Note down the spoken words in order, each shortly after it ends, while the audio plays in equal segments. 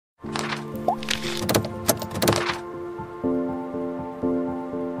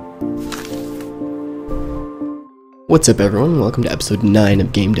What's up everyone, welcome to episode 9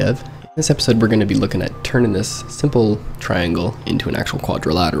 of Game Dev. In this episode we're going to be looking at turning this simple triangle into an actual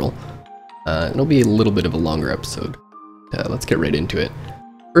quadrilateral. It'll be a little bit of a longer episode. Let's get right into it.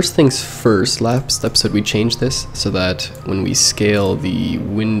 First things first, last episode we changed this so that when we scale the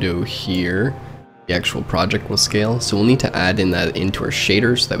window here, the actual project will scale. So we'll need to add in that into our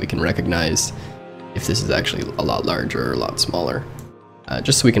shader so that we can recognize if this is actually a lot larger or a lot smaller.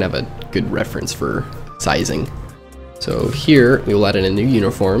 Just so we can have a good reference for sizing. So here we will add in a new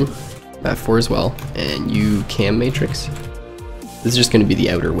uniform, map4 as well, and uCam matrix. This is just going to be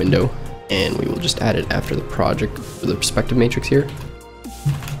the outer window, and we will just add it after the project for the perspective matrix here.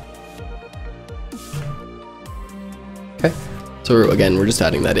 Okay, so again we're just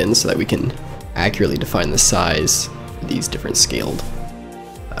adding that in so that we can accurately define the size for these different scaled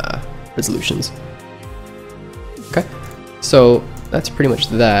resolutions. Okay, so that's pretty much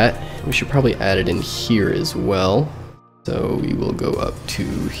that. We should probably add it in here as well. So we will go up to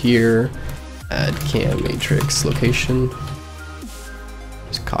here, add cam matrix location,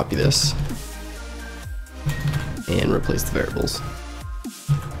 just copy this, and replace the variables.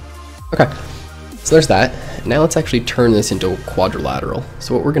 Okay, so there's that. Now let's actually turn this into a quadrilateral.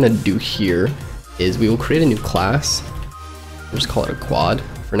 So what we're going to do here is we will create a new class. We'll just call it a quad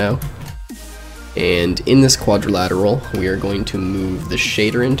for now. And in this quadrilateral, we are going to move the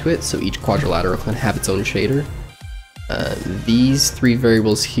shader into it, so each quadrilateral can have its own shader. These three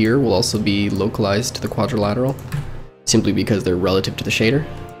variables here will also be localized to the quadrilateral, simply because they're relative to the shader.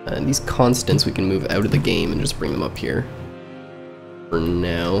 And these constants we can move out of the game and just bring them up here. For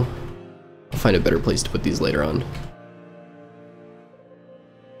now, I'll find a better place to put these later on.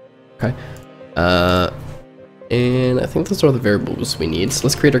 Okay. And I think those are all the variables we need. So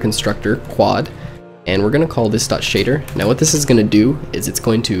let's create our constructor, quad, and we're going to call this .shader. Now what this is going to do is it's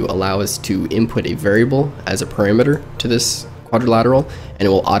going to allow us to input a variable as a parameter to this quadrilateral, and it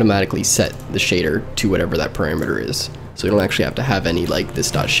will automatically set the shader to whatever that parameter is. So we don't actually have to have any like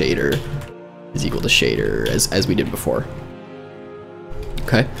this .shader is equal to shader as we did before.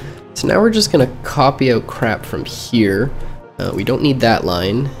 Okay, so now we're just going to copy out crap from here. We don't need that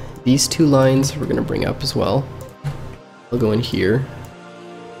line. These two lines we're going to bring up as well. I'll go in here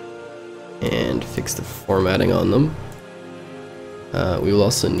and fix the formatting on them. We will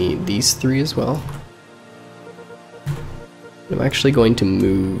also need these three as well. I'm actually going to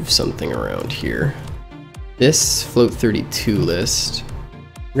move something around here. This float32 list,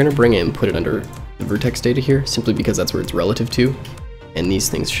 we're going to bring it and put it under the vertex data here, simply because that's where it's relative to. And these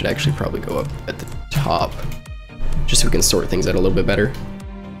things should actually probably go up at the top, just so we can sort things out a little bit better.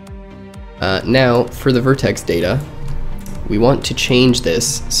 Now, for the vertex data, we want to change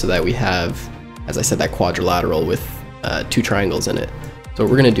this so that we have, as I said, that quadrilateral with two triangles in it. So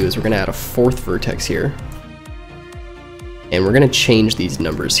what we're going to do is we're going to add a fourth vertex here. And we're going to change these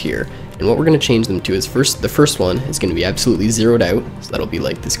numbers here. And what we're going to change them to is the first one is going to be absolutely zeroed out. So that'll be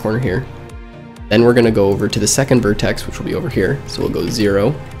like this corner here. Then we're going to go over to the second vertex, which will be over here. So we'll go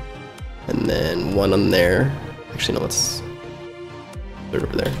 0. And then 1 on there. Actually, no, let's put it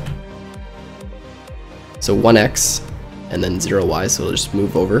over there. So 1x. And then 0y, so it'll just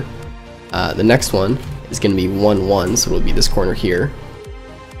move over. The next one is going to be 1, 1, so it'll be this corner here.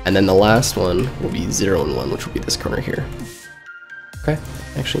 And then the last one will be 0 and 1, which will be this corner here. Okay,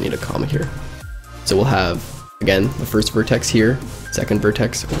 I actually need a comma here. So we'll have, again, the first vertex here, second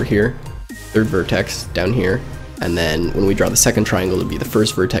vertex over here, third vertex down here, and then when we draw the second triangle, it'll be the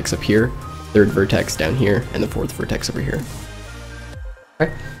first vertex up here, third vertex down here, and the fourth vertex over here.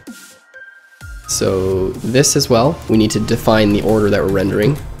 Okay. So this as well, we need to define the order that we're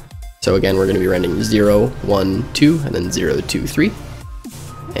rendering. So again, we're going to be rendering 0, 1, 2, and then 0, 2, 3.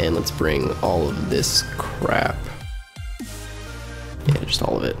 And let's bring all of this crap, yeah, just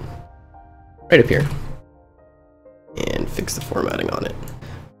all of it, right up here. And fix the formatting on it.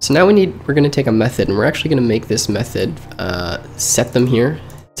 So now we're going to take a method, and we're actually going to make this method set them here,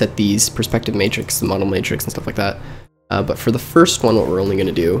 set these perspective matrix, the model matrix, and stuff like that. But for the first one, what we're only going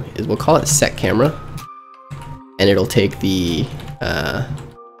to do is we'll call it set camera, and it'll take the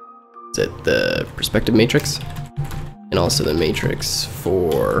the perspective matrix and also the matrix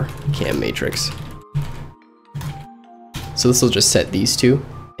for cam matrix. So this will just set these two,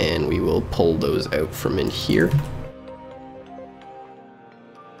 and we will pull those out from in here.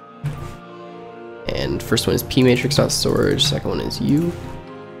 And first one is pmatrix.storage, second one is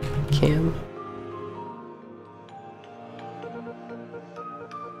uCam.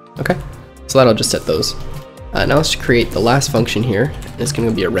 Okay, so that'll just set those. Now let's create the last function here. It's going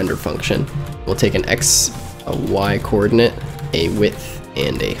to be a render function. We'll take an x, a y coordinate, a width,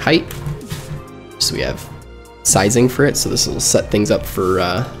 and a height. So we have sizing for it, so this will set things up for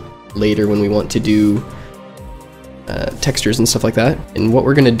later when we want to do textures and stuff like that. And what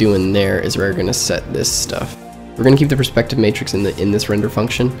we're going to do in there is we're going to set this stuff. We're going to keep the perspective matrix in this render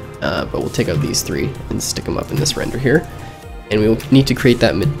function, but we'll take out these three and stick them up in this render here. And we will need to create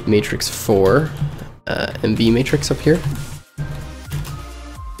that matrix for MV matrix up here.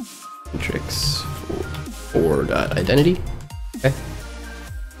 Matrix for .identity. Okay.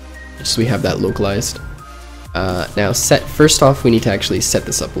 Just so we have that localized. Now first off, we need to actually set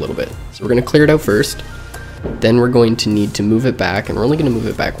this up a little bit. So we're going to clear it out first. Then we're going to need to move it back, and we're only going to move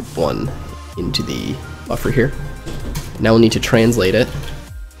it back 1 into the buffer here. Now we'll need to translate it.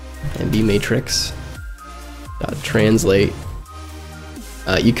 MV matrix .translate.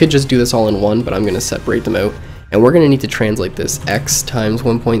 You could just do this all in one, but I'm going to separate them out. And we're going to need to translate this x times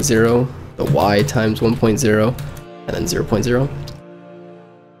 1.0, the y times 1.0, and then 0.0.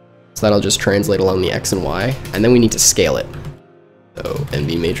 So that'll just translate along the x and y, and then we need to scale it. So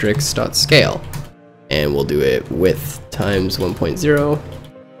MV matrix .scale, and we'll do it width times 1.0,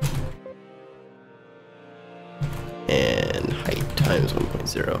 and height times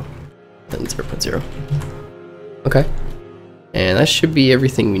 1.0, then 0.0. Okay. And that should be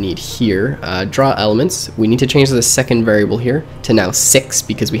everything we need here. Draw elements. We need to change the second variable here to now 6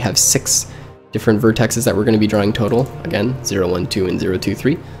 because we have 6 different vertexes that we're going to be drawing total. Again, 0, 1, 2, and 0, 2,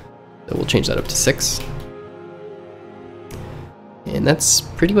 3. So we'll change that up to 6. And that's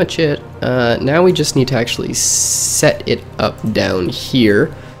pretty much it. Now we just need to actually set it up down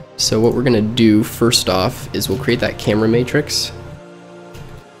here. So what we're going to do first off is we'll create that camera matrix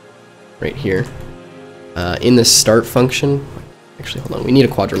right here. In the start function, actually hold on, we need a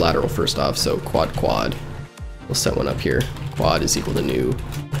quadrilateral first off, so quad. We'll set one up here. Quad is equal to new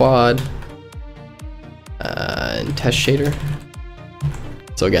quad, and test shader.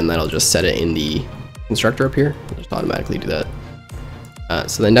 So again, that'll just set it in the constructor up here. It'll just automatically do that.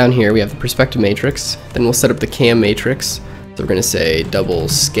 So then down here we have the perspective matrix. Then we'll set up the cam matrix. So we're going to say double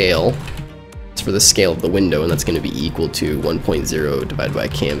scale. It's for the scale of the window, and that's going to be equal to 1.0 divided by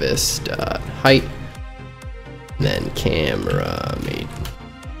canvas height. And then camera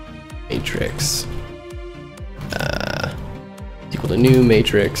matrix equal to new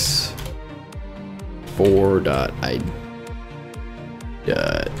matrix for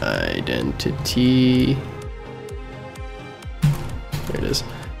identity. There it is.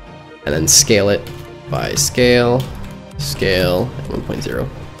 And then scale it by scale at 1.0.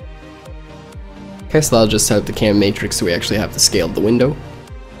 Okay, so that'll just set up the cam matrix so we actually have the scale of the window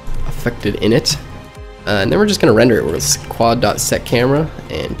affected in it. And then we're just going to render it with quad.setCamera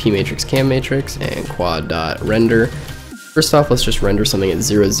and pmatrix cam matrix and quad.render. First off, let's just render something at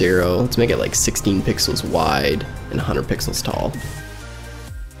 0, 0. Let's make it like 16 pixels wide and 100 pixels tall.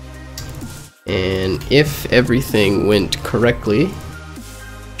 And if everything went correctly, we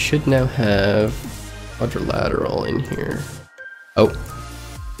should now have quadrilateral in here. Oh,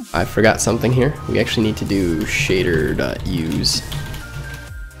 I forgot something here. We actually need to do shader.use.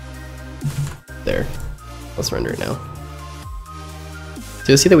 There. Let's render it now. So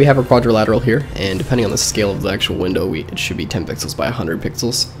you'll see that we have our quadrilateral here, and depending on the scale of the actual window, it should be 10 pixels by 100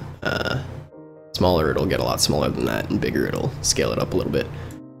 pixels. Smaller, it'll get a lot smaller than that, and bigger, it'll scale it up a little bit.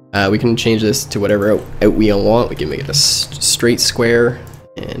 We can change this to whatever out we want. We can make it a straight square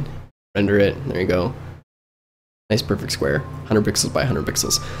and render it. There you go. Nice perfect square, 100 pixels by 100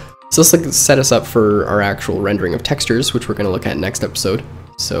 pixels. So this will set us up for our actual rendering of textures, which we're going to look at next episode.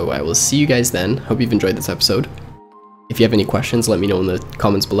 So I will see you guys then. Hope you've enjoyed this episode. If you have any questions, let me know in the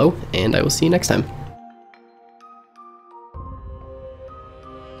comments below, and I will see you next time.